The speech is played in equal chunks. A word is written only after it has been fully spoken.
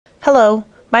Hello,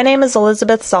 my name is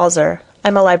Elizabeth Salzer.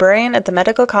 I'm a librarian at the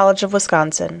Medical College of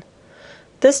Wisconsin.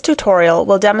 This tutorial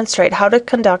will demonstrate how to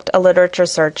conduct a literature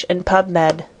search in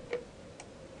PubMed.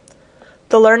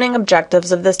 The learning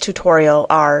objectives of this tutorial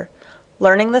are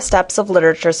learning the steps of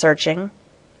literature searching,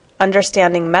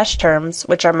 understanding MeSH terms,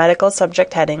 which are medical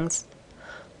subject headings,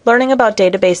 learning about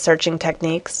database searching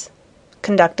techniques,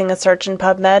 conducting a search in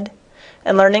PubMed,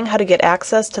 and learning how to get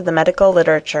access to the medical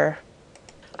literature.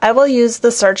 I will use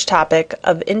the search topic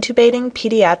of intubating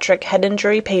pediatric head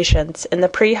injury patients in the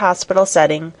pre-hospital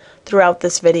setting throughout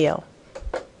this video.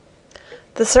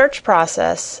 The search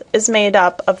process is made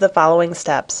up of the following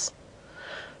steps: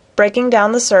 breaking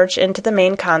down the search into the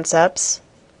main concepts,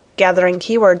 gathering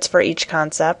keywords for each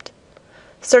concept,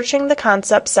 searching the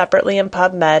concepts separately in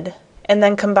PubMed, and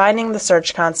then combining the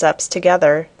search concepts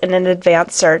together in an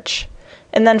advanced search,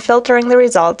 and then filtering the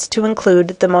results to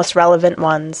include the most relevant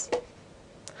ones.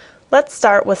 Let's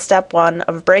start with step 1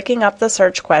 of breaking up the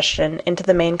search question into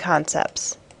the main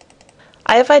concepts.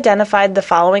 I have identified the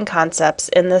following concepts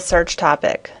in this search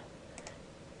topic: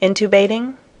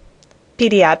 intubating,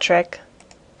 pediatric,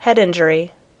 head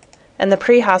injury, and the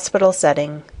pre-hospital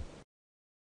setting.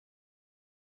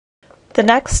 The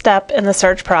next step in the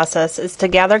search process is to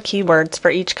gather keywords for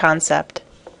each concept.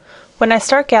 When I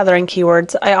start gathering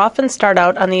keywords, I often start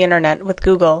out on the internet with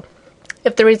Google.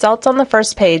 If the results on the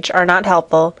first page are not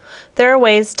helpful, there are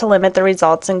ways to limit the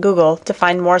results in Google to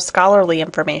find more scholarly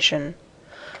information.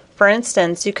 For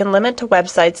instance, you can limit to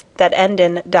websites that end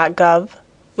in .gov,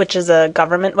 which is a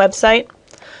government website,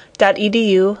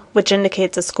 .edu, which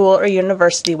indicates a school or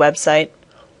university website,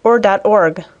 or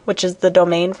 .org, which is the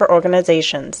domain for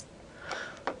organizations.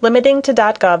 Limiting to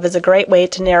 .gov is a great way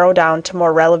to narrow down to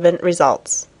more relevant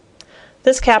results.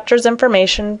 This captures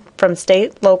information from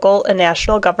state, local, and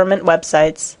national government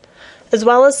websites, as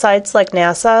well as sites like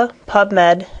NASA,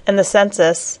 PubMed, and the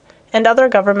Census, and other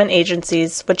government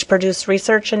agencies which produce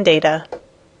research and data.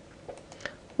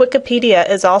 Wikipedia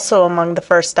is also among the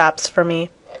first stops for me.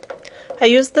 I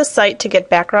use this site to get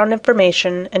background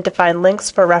information and to find links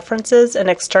for references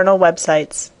and external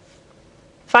websites.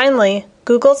 Finally,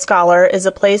 Google Scholar is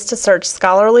a place to search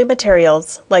scholarly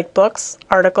materials like books,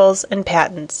 articles, and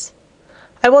patents.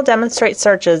 I will demonstrate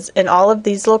searches in all of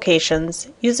these locations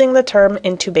using the term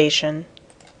intubation.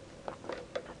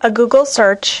 A Google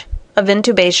search of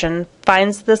intubation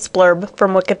finds this blurb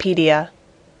from Wikipedia.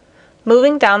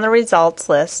 Moving down the results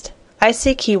list, I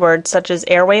see keywords such as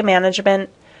airway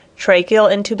management,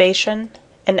 tracheal intubation,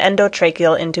 and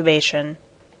endotracheal intubation.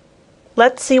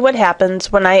 Let's see what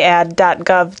happens when I add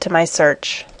 .gov to my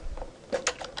search.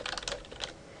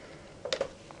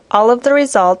 All of the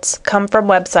results come from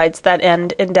websites that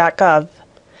end in .gov,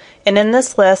 and in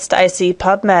this list I see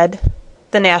PubMed,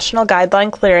 the National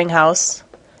Guideline Clearinghouse,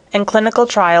 and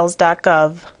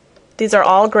clinicaltrials.gov. These are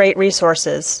all great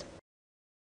resources.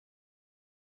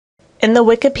 In the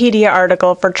Wikipedia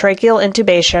article for tracheal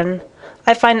intubation,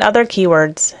 I find other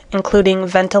keywords, including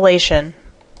ventilation.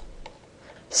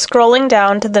 Scrolling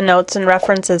down to the Notes and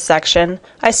References section,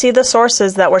 I see the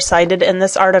sources that were cited in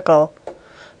this article.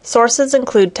 Sources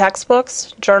include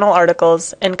textbooks, journal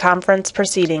articles, and conference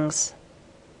proceedings.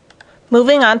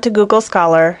 Moving on to Google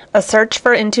Scholar, a search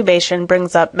for intubation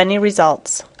brings up many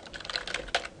results.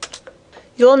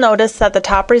 You'll notice that the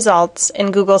top results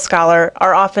in Google Scholar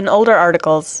are often older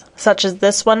articles, such as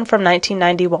this one from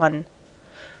 1991.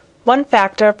 One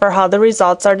factor for how the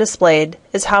results are displayed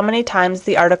is how many times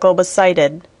the article was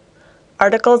cited.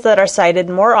 Articles that are cited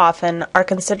more often are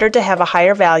considered to have a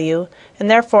higher value, and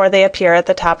therefore they appear at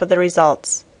the top of the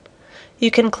results.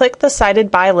 You can click the Cited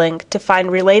By link to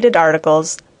find related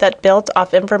articles that built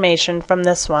off information from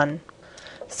this one.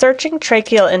 Searching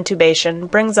tracheal intubation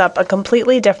brings up a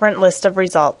completely different list of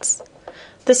results.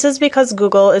 This is because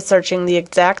Google is searching the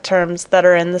exact terms that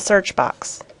are in the search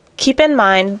box. Keep in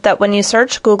mind that when you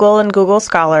search Google and Google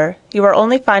Scholar, you are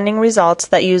only finding results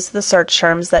that use the search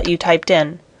terms that you typed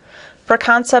in. For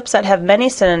concepts that have many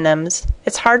synonyms,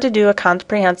 it's hard to do a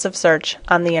comprehensive search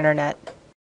on the internet.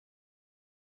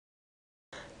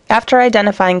 After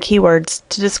identifying keywords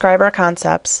to describe our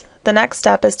concepts, the next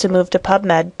step is to move to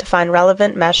PubMed to find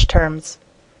relevant MeSH terms.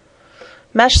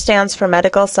 MeSH stands for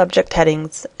Medical Subject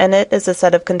Headings, and it is a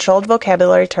set of controlled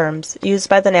vocabulary terms used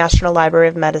by the National Library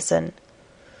of Medicine.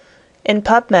 In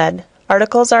PubMed,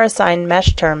 articles are assigned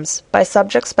MeSH terms by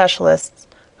subject specialists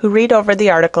who read over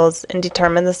the articles and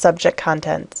determine the subject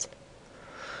contents.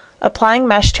 Applying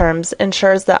MeSH terms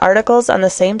ensures that articles on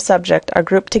the same subject are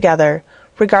grouped together,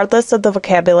 regardless of the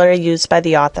vocabulary used by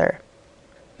the author.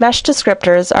 MeSH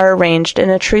descriptors are arranged in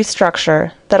a tree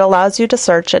structure that allows you to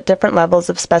search at different levels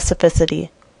of specificity.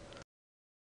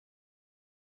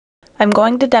 I'm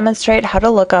going to demonstrate how to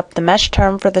look up the mesh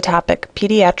term for the topic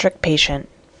pediatric patient.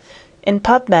 In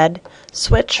PubMed,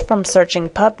 switch from searching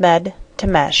PubMed to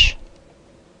mesh.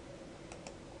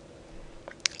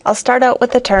 I'll start out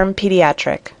with the term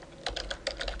pediatric.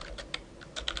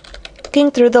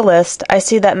 Looking through the list, I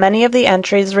see that many of the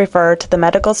entries refer to the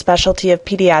medical specialty of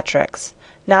pediatrics,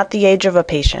 not the age of a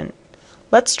patient.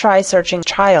 Let's try searching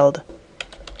child.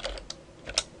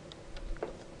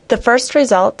 The first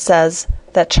result says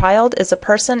that child is a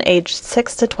person aged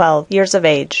 6 to 12 years of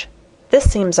age. This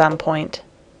seems on point.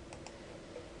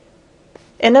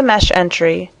 In a mesh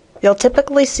entry, you'll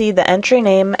typically see the entry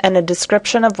name and a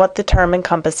description of what the term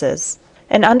encompasses.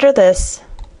 And under this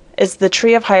is the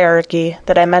tree of hierarchy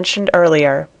that I mentioned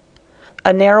earlier.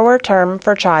 A narrower term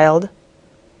for child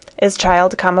is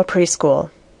child, preschool,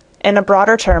 and a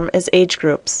broader term is age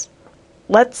groups.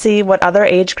 Let's see what other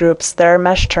age groups there are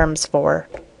mesh terms for.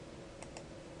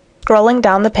 Scrolling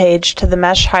down the page to the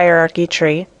mesh hierarchy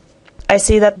tree, I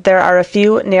see that there are a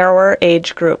few narrower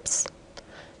age groups.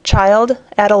 Child,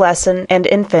 adolescent, and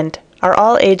infant are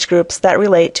all age groups that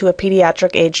relate to a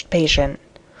pediatric aged patient.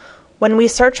 When we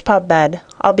search PubMed,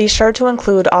 I'll be sure to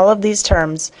include all of these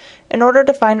terms in order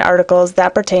to find articles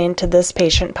that pertain to this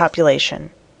patient population.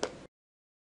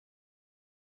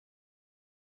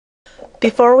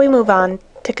 Before we move on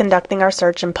to conducting our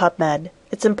search in PubMed,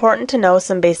 it's important to know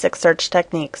some basic search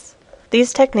techniques.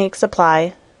 These techniques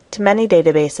apply to many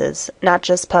databases, not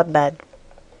just PubMed.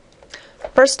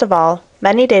 First of all,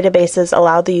 many databases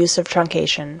allow the use of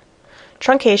truncation.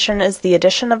 Truncation is the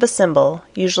addition of a symbol,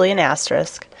 usually an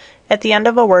asterisk, at the end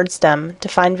of a word stem to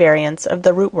find variants of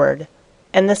the root word,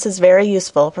 and this is very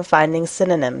useful for finding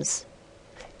synonyms.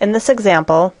 In this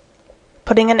example,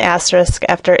 putting an asterisk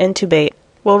after intubate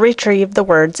will retrieve the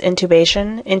words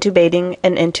intubation, intubating,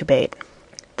 and intubate.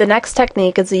 The next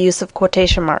technique is the use of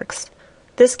quotation marks.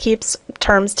 This keeps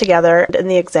terms together in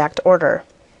the exact order.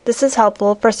 This is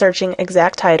helpful for searching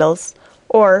exact titles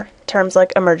or terms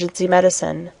like emergency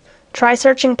medicine. Try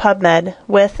searching PubMed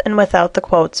with and without the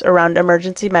quotes around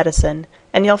emergency medicine,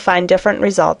 and you'll find different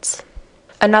results.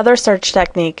 Another search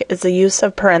technique is the use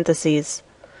of parentheses.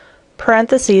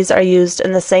 Parentheses are used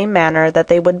in the same manner that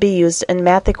they would be used in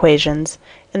math equations,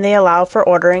 and they allow for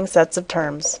ordering sets of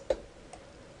terms.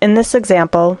 In this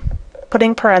example,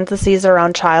 putting parentheses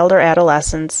around child or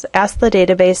adolescents, ask the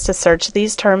database to search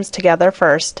these terms together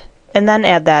first, and then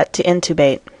add that to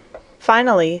intubate.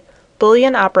 Finally,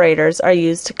 Boolean operators are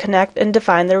used to connect and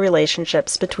define the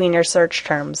relationships between your search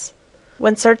terms.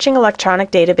 When searching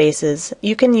electronic databases,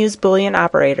 you can use Boolean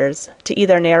operators to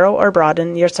either narrow or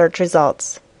broaden your search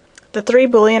results. The three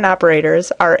Boolean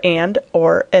operators are and,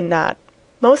 or, and not.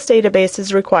 Most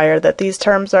databases require that these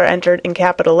terms are entered in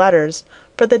capital letters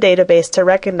for the database to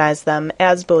recognize them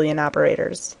as Boolean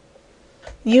operators.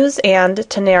 Use and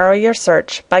to narrow your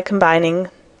search by combining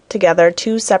together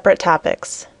two separate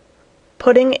topics.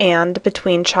 Putting and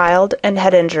between child and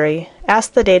head injury,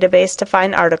 ask the database to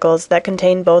find articles that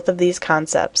contain both of these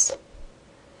concepts.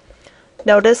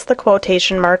 Notice the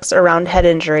quotation marks around head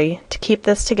injury to keep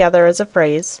this together as a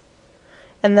phrase,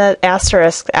 and the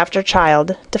asterisk after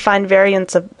child to find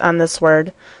variants on this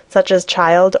word, such as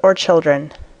child or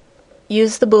children.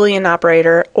 Use the Boolean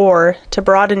operator or to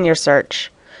broaden your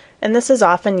search, and this is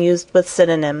often used with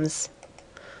synonyms.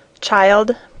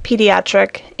 Child,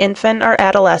 pediatric, infant, or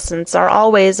adolescents are all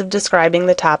ways of describing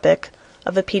the topic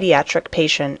of a pediatric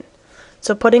patient.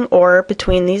 So putting or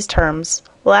between these terms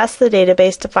will ask the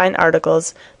database to find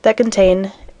articles that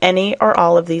contain any or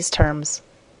all of these terms.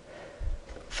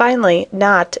 Finally,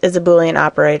 not is a Boolean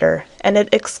operator, and it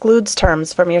excludes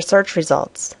terms from your search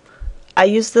results. I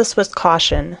use this with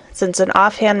caution, since an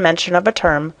offhand mention of a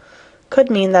term could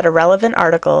mean that a relevant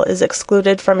article is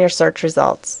excluded from your search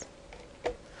results.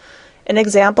 An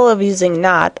example of using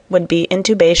not would be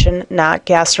intubation, not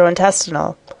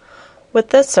gastrointestinal.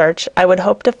 With this search, I would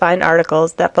hope to find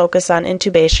articles that focus on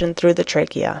intubation through the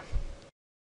trachea.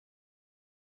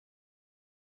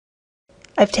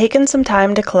 I've taken some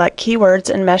time to collect keywords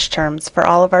and mesh terms for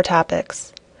all of our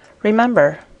topics.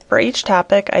 Remember, for each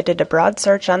topic I did a broad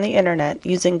search on the internet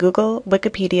using Google,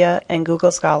 Wikipedia, and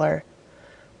Google Scholar.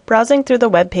 Browsing through the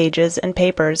web pages and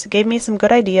papers gave me some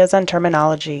good ideas on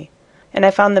terminology, and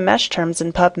I found the mesh terms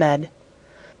in PubMed.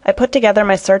 I put together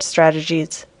my search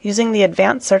strategies using the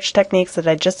advanced search techniques that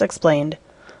I just explained.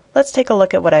 Let's take a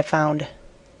look at what I found.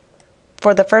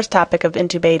 For the first topic of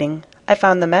intubating, I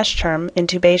found the mesh term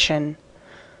intubation.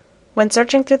 When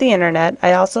searching through the internet,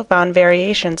 I also found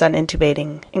variations on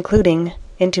intubating, including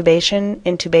intubation,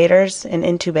 intubators, and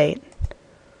intubate.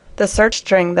 The search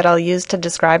string that I'll use to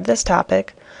describe this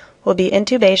topic will be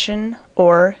intubation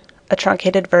or a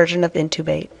truncated version of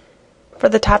intubate. For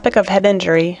the topic of head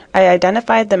injury, I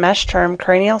identified the mesh term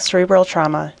cranial cerebral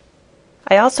trauma.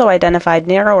 I also identified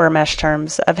narrower mesh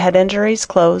terms of head injuries,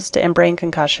 closed, and brain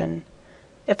concussion.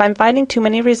 If I'm finding too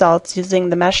many results using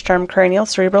the mesh term cranial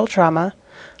cerebral trauma,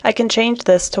 I can change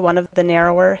this to one of the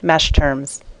narrower mesh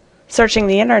terms. Searching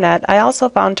the internet, I also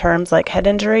found terms like head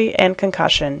injury and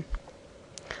concussion.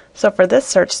 So for this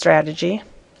search strategy,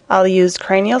 I'll use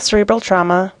cranial cerebral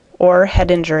trauma or head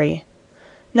injury.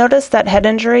 Notice that head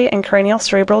injury and cranial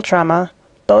cerebral trauma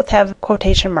both have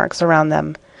quotation marks around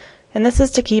them, and this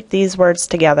is to keep these words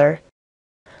together.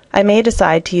 I may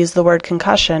decide to use the word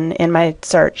concussion in my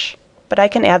search, but I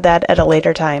can add that at a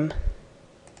later time.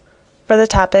 For the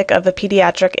topic of a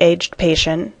pediatric aged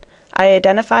patient, I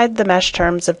identified the mesh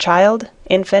terms of child,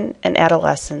 infant, and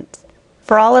adolescent.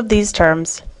 For all of these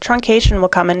terms, truncation will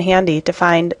come in handy to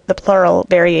find the plural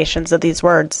variations of these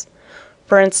words.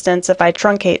 For instance, if I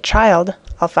truncate child,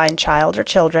 I'll find child or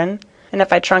children, and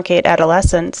if I truncate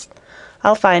adolescents,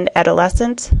 I'll find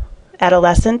adolescent,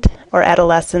 adolescent, or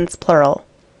adolescents plural.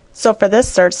 So for this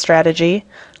search strategy,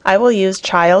 I will use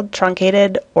child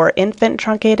truncated or infant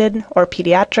truncated or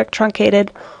pediatric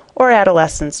truncated or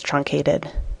adolescents truncated.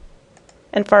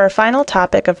 And for our final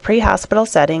topic of pre-hospital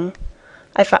setting,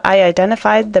 I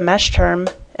identified the mesh term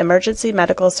emergency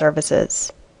medical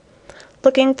services.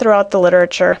 Looking throughout the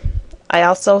literature, I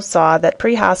also saw that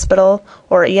pre-hospital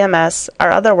or EMS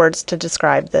are other words to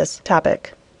describe this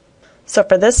topic. So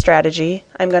for this strategy,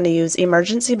 I'm going to use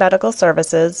emergency medical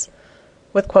services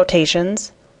with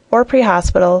quotations or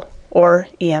pre-hospital or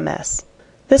EMS.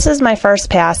 This is my first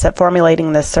pass at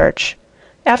formulating this search.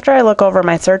 After I look over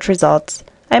my search results,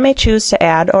 I may choose to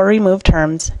add or remove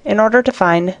terms in order to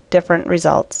find different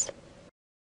results.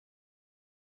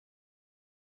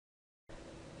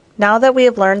 Now that we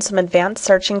have learned some advanced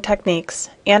searching techniques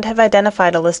and have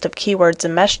identified a list of keywords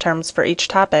and mesh terms for each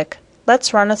topic,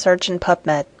 let's run a search in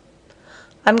PubMed.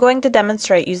 I'm going to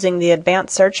demonstrate using the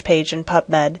advanced search page in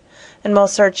PubMed, and we'll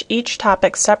search each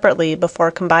topic separately before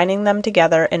combining them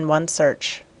together in one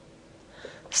search.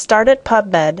 Start at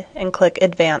PubMed and click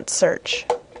Advanced Search.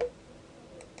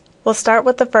 We'll start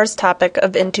with the first topic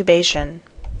of intubation.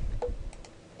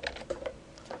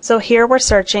 So here we're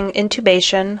searching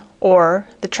intubation or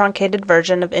the truncated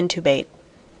version of intubate.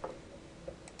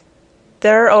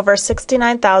 There are over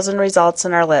 69,000 results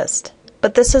in our list,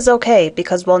 but this is okay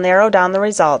because we'll narrow down the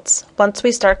results once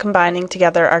we start combining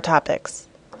together our topics.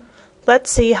 Let's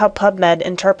see how PubMed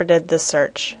interpreted this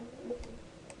search.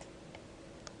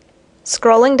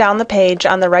 Scrolling down the page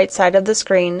on the right side of the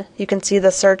screen, you can see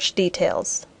the search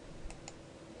details.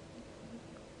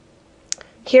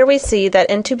 Here we see that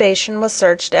intubation was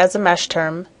searched as a mesh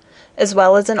term, as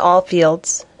well as in all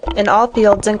fields. And all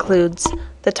fields includes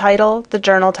the title, the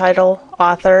journal title,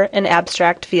 author, and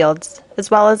abstract fields, as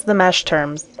well as the mesh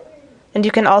terms. And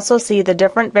you can also see the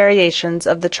different variations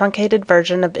of the truncated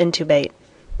version of intubate.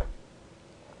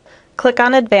 Click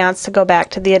on Advanced to go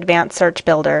back to the Advanced Search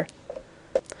Builder.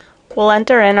 We'll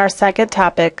enter in our second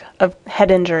topic of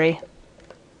head injury.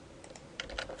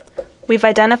 We've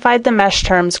identified the mesh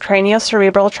terms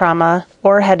craniocerebral trauma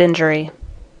or head injury.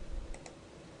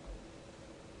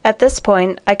 At this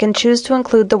point, I can choose to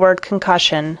include the word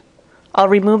concussion. I'll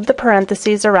remove the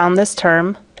parentheses around this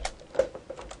term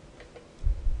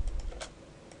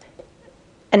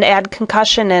and add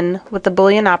concussion in with the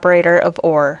Boolean operator of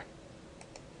OR.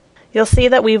 You'll see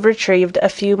that we've retrieved a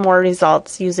few more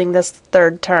results using this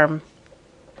third term.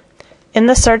 In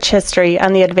the search history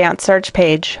on the advanced search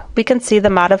page, we can see the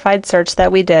modified search that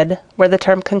we did where the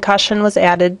term concussion was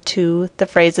added to the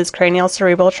phrases cranial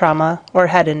cerebral trauma or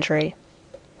head injury.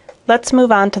 Let's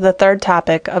move on to the third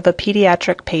topic of a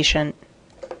pediatric patient.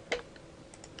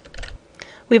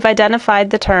 We've identified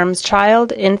the terms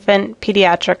child, infant,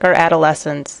 pediatric, or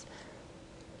adolescents.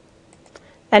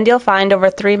 And you'll find over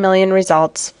 3 million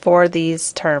results for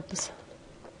these terms.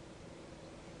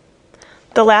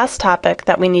 The last topic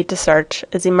that we need to search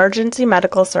is emergency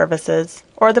medical services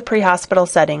or the pre-hospital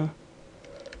setting.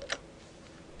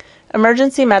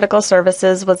 Emergency medical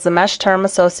services was the mesh term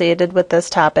associated with this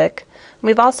topic.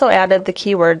 We've also added the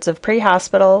keywords of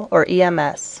pre-hospital or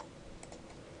EMS.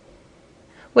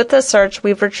 With this search,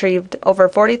 we've retrieved over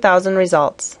 40,000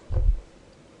 results.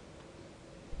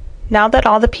 Now that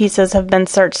all the pieces have been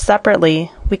searched separately,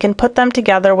 we can put them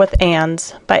together with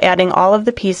ANDs by adding all of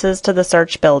the pieces to the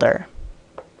search builder.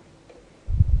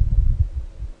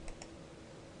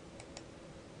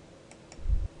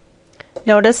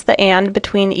 Notice the AND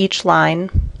between each line.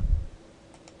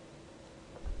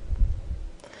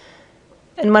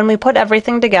 And when we put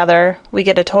everything together, we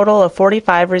get a total of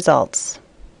 45 results.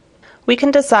 We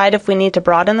can decide if we need to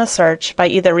broaden the search by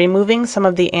either removing some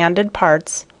of the anded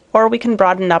parts, or we can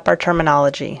broaden up our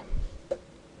terminology.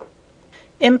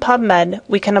 In PubMed,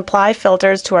 we can apply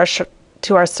filters to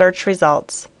our search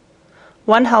results.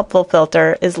 One helpful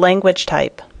filter is language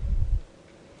type.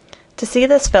 To see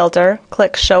this filter,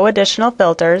 click Show Additional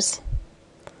Filters,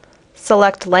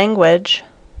 select Language,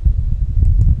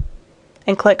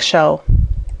 and click Show.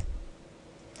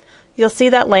 You'll see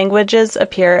that languages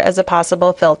appear as a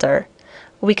possible filter.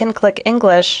 We can click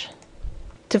English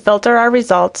to filter our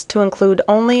results to include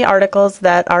only articles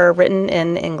that are written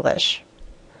in English.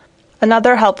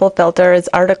 Another helpful filter is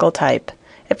article type.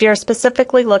 If you're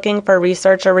specifically looking for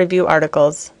research or review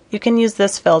articles, you can use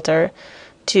this filter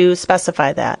to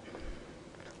specify that.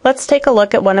 Let's take a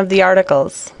look at one of the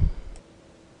articles.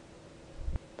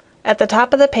 At the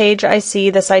top of the page, I see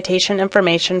the citation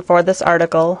information for this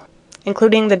article,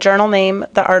 including the journal name,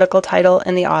 the article title,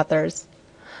 and the authors.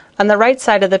 On the right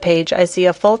side of the page, I see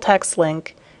a full text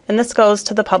link, and this goes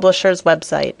to the publisher's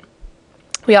website.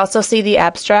 We also see the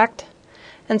abstract,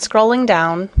 and scrolling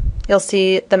down, you'll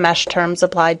see the mesh terms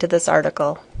applied to this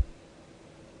article.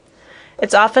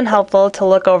 It's often helpful to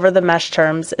look over the mesh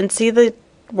terms and see the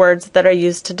words that are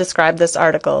used to describe this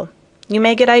article. You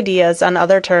may get ideas on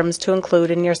other terms to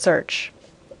include in your search.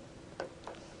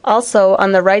 Also,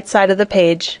 on the right side of the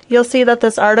page, you'll see that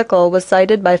this article was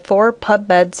cited by 4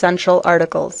 PubMed Central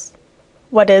articles.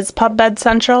 What is PubMed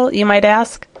Central, you might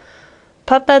ask?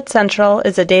 PubMed Central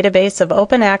is a database of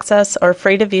open access or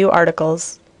free-to-view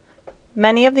articles.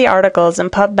 Many of the articles in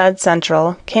PubMed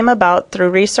Central came about through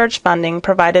research funding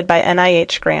provided by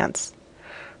NIH grants.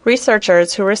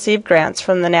 Researchers who receive grants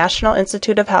from the National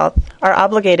Institute of Health are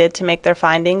obligated to make their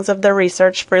findings of their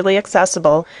research freely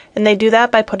accessible, and they do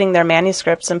that by putting their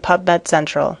manuscripts in PubMed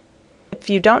Central.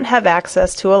 If you don't have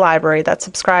access to a library that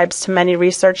subscribes to many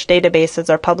research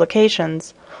databases or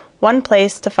publications, one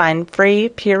place to find free,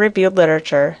 peer-reviewed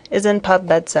literature is in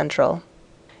PubMed Central.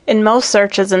 In most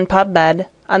searches in PubMed,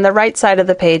 on the right side of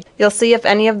the page, you'll see if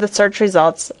any of the search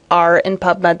results are in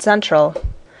PubMed Central.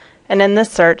 And in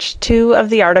this search, 2 of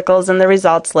the articles in the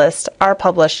results list are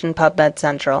published in PubMed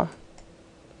Central.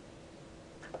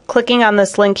 Clicking on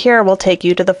this link here will take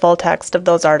you to the full text of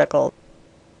those articles.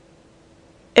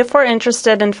 If we're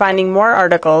interested in finding more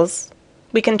articles,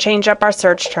 we can change up our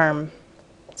search term.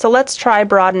 So let's try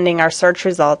broadening our search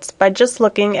results by just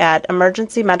looking at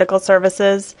emergency medical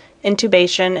services,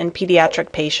 intubation, and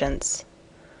pediatric patients.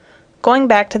 Going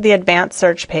back to the advanced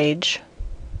search page,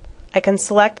 I can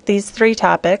select these 3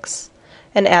 topics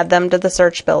and add them to the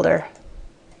search builder.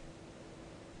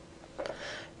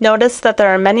 Notice that there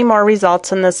are many more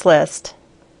results in this list,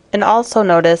 and also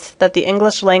notice that the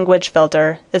English language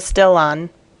filter is still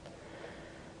on.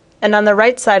 And on the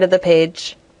right side of the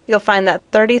page, you'll find that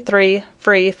 33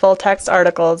 free full-text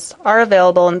articles are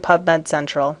available in PubMed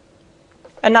Central.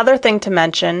 Another thing to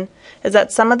mention is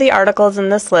that some of the articles in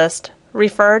this list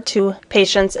refer to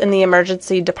patients in the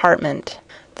emergency department.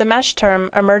 The mesh term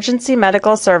emergency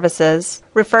medical services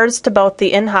refers to both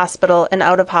the in-hospital and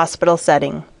out-of-hospital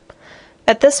setting.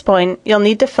 At this point, you'll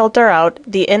need to filter out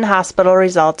the in-hospital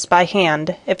results by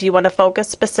hand if you want to focus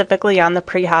specifically on the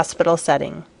pre-hospital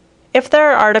setting. If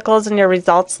there are articles in your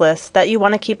results list that you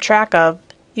want to keep track of,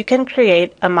 you can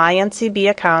create a MyNCBI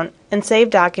account and save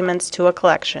documents to a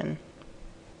collection.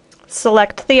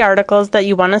 Select the articles that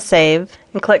you want to save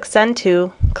and click Send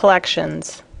to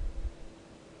Collections.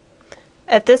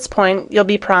 At this point, you'll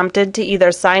be prompted to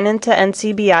either sign into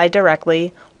NCBI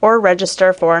directly or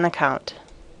register for an account.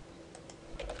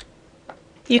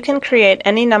 You can create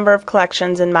any number of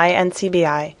collections in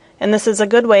MyNCBI, and this is a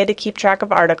good way to keep track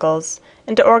of articles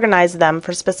and to organize them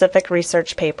for specific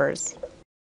research papers.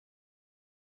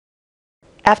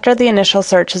 After the initial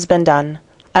search has been done,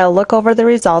 I'll look over the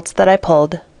results that I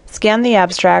pulled, scan the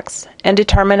abstracts, and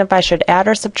determine if I should add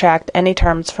or subtract any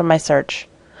terms from my search.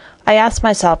 I ask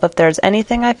myself if there's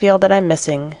anything I feel that I'm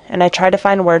missing, and I try to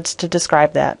find words to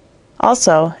describe that.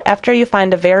 Also, after you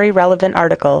find a very relevant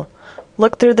article,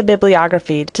 look through the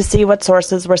bibliography to see what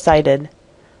sources were cited.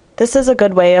 This is a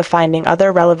good way of finding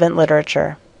other relevant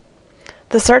literature.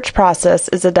 The search process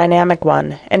is a dynamic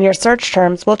one, and your search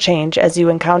terms will change as you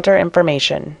encounter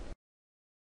information.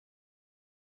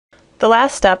 The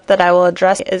last step that I will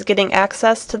address is getting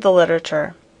access to the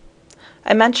literature.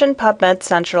 I mentioned PubMed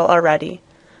Central already.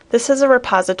 This is a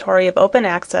repository of open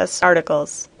access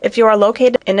articles. If you are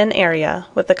located in an area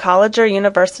with a college or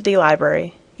university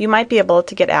library, you might be able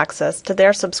to get access to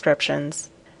their subscriptions.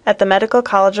 At the Medical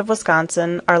College of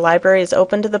Wisconsin, our library is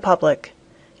open to the public,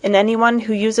 and anyone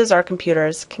who uses our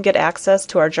computers can get access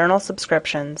to our journal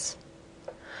subscriptions.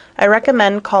 I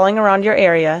recommend calling around your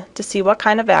area to see what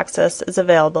kind of access is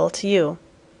available to you.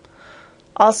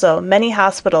 Also, many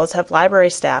hospitals have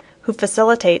library staff who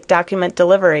facilitate document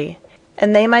delivery,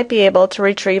 and they might be able to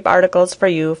retrieve articles for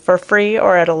you for free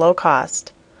or at a low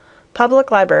cost.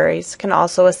 Public libraries can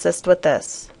also assist with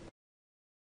this.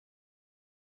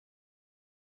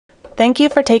 Thank you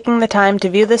for taking the time to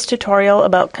view this tutorial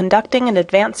about conducting an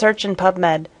advanced search in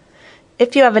PubMed.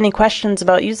 If you have any questions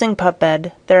about using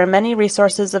PubMed, there are many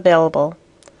resources available.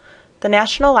 The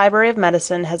National Library of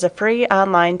Medicine has a free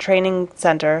online training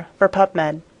center for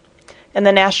PubMed, and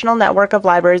the National Network of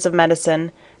Libraries of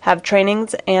Medicine have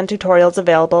trainings and tutorials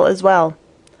available as well.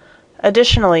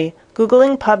 Additionally,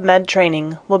 Googling PubMed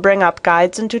training will bring up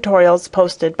guides and tutorials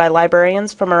posted by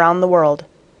librarians from around the world.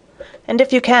 And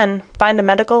if you can, find a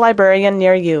medical librarian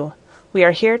near you. We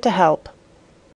are here to help.